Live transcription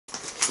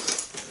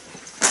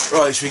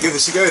Right, should we give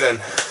this a go then?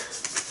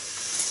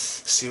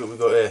 Let's see what we've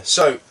got here.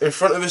 So, in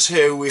front of us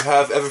here we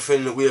have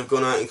everything that we have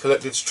gone out and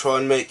collected to try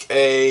and make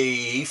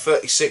a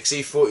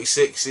E36,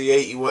 E46,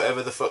 E80,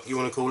 whatever the fuck you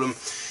want to call them.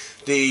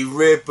 The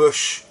rear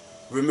bush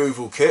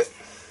removal kit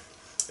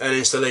and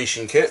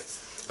installation kit.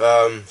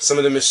 Some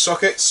of them is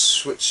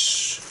sockets,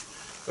 which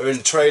are in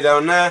the tray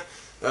down there.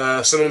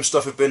 Some of them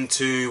stuff have been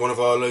to one of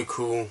our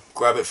local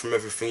grab it from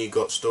everything you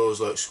got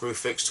stores like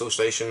Screwfix, Tool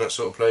Station, that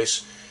sort of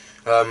place.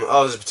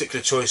 Ours, a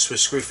particular choice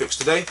was Screwfix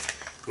today.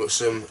 We've got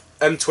some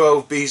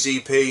M12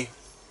 BZP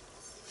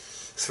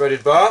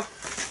threaded bar.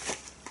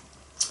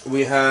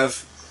 We have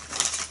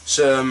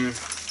some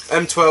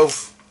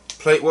M12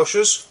 plate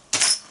washers.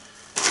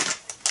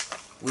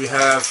 We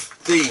have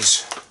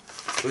these,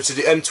 which are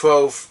the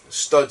M12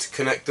 stud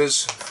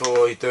connectors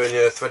for doing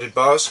your threaded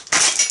bars.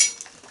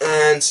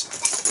 And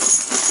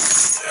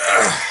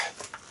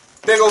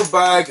big old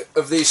bag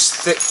of these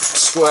thick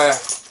square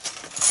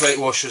plate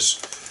washers,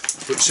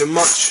 which are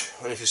much,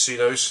 I don't know if you see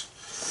those.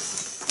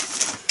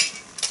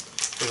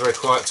 You're very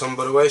quiet, Tom,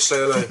 by the way. Say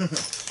hello.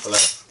 Hello.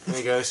 There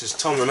you go, this is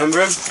Tom, remember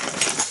him?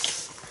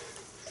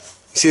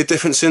 See the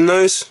difference in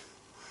those?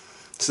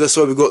 So that's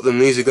why we've got them.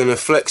 These are going to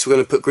flex, we're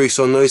going to put grease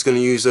on those, going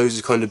to use those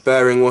as kind of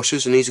bearing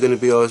washers, and these are going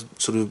to be our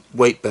sort of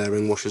weight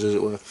bearing washers, as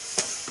it were.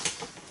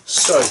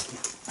 So,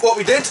 what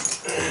we did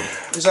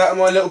is out of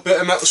my little bit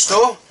of metal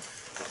store,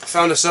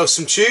 found ourselves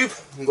some tube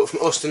we got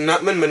from Austin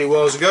Natman many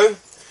whiles ago,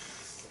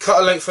 cut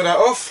a length of that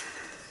off,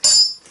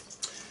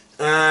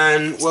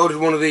 and welded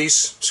one of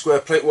these square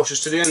plate washers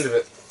to the end of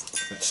it.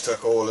 Which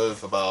took all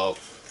of about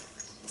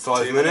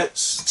 5 minutes.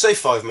 Say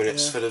 5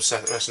 minutes, yeah, for the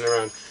second messing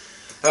around.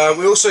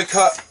 We also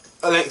cut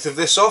a length of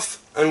this off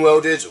and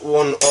welded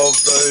one of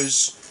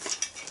those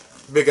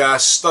big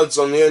ass studs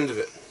on the end of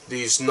it.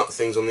 These nut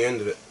things on the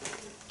end of it.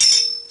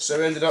 So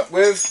we ended up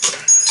with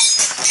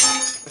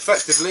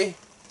effectively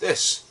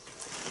this.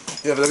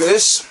 You have a look at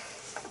this.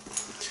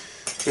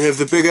 We have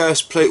the big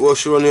ass plate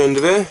washer on the end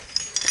of it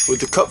with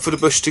the cup for the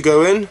bush to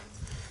go in.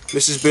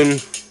 This has been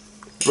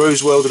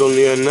rose welded on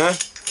the end there,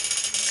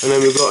 and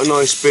then we've got a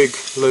nice big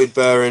load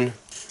bearing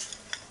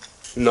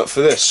nut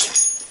for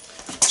this.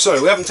 So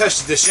we haven't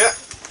tested this yet.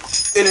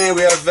 In here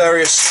we have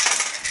various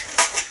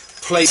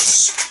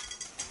plates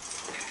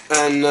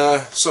and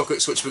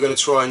sockets which we're going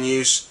to try and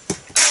use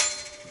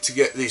to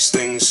get these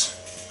things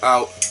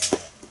out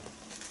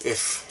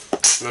if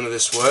none of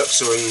this works,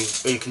 or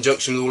in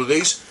conjunction with all of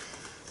these.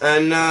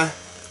 And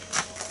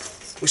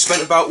we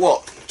spent about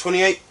what,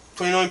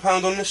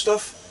 £29 on this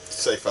stuff?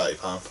 say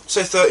 £30.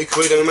 Say 30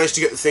 quid, and we managed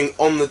to get the thing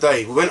on the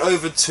day. We went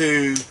over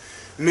to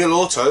Mill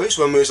Autos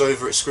when we was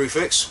over at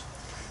Screwfix,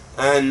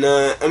 and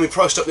we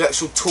priced up the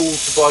actual tool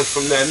to buy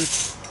from them.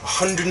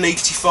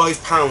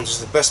 £185 is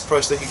the best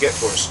price they could get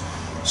for us.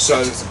 So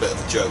it's a bit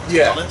of a joke, to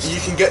yeah, be honest. you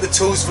can get the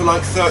tools for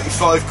like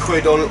 35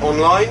 quid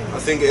online, I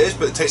think it is,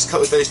 but it takes a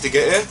couple of days to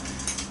get here.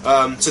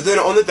 So doing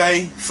it on the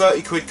day,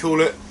 30 quid,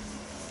 call it.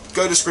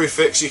 Go to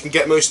Screwfix, you can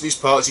get most of these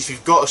parts. If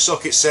you've got a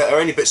socket set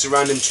or any bits of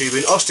random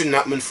tubing, Austin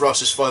Natman for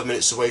us is 5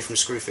 minutes away from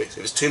Screwfix.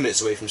 It was 2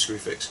 minutes away from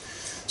Screwfix.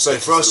 So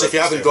for us, if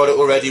you haven't got it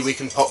already, we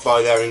can pop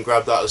by there and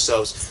grab that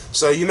ourselves.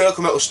 So your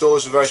local metal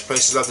stores and various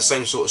places have the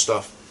same sort of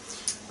stuff.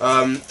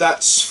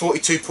 That's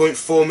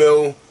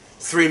 42.4mm,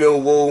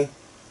 3mm wall,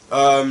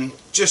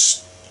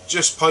 just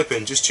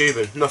piping, just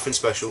tubing, nothing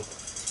special.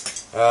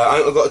 I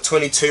think I've got a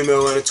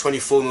 22mm and a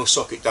 24mm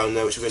socket down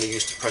there which we're going to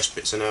use to press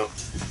bits and out.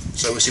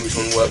 So we'll see which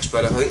one works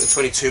better. I think the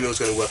 22mm is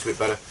going to work a bit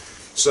better.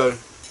 So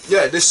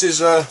yeah, this is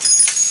the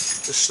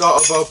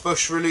start of our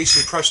bush release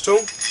and press tool,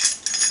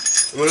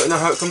 and we'll let you know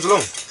how it comes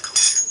along.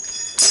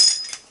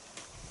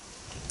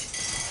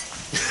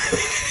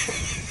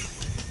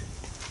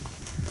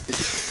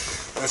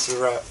 That's a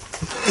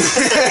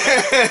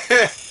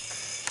wrap.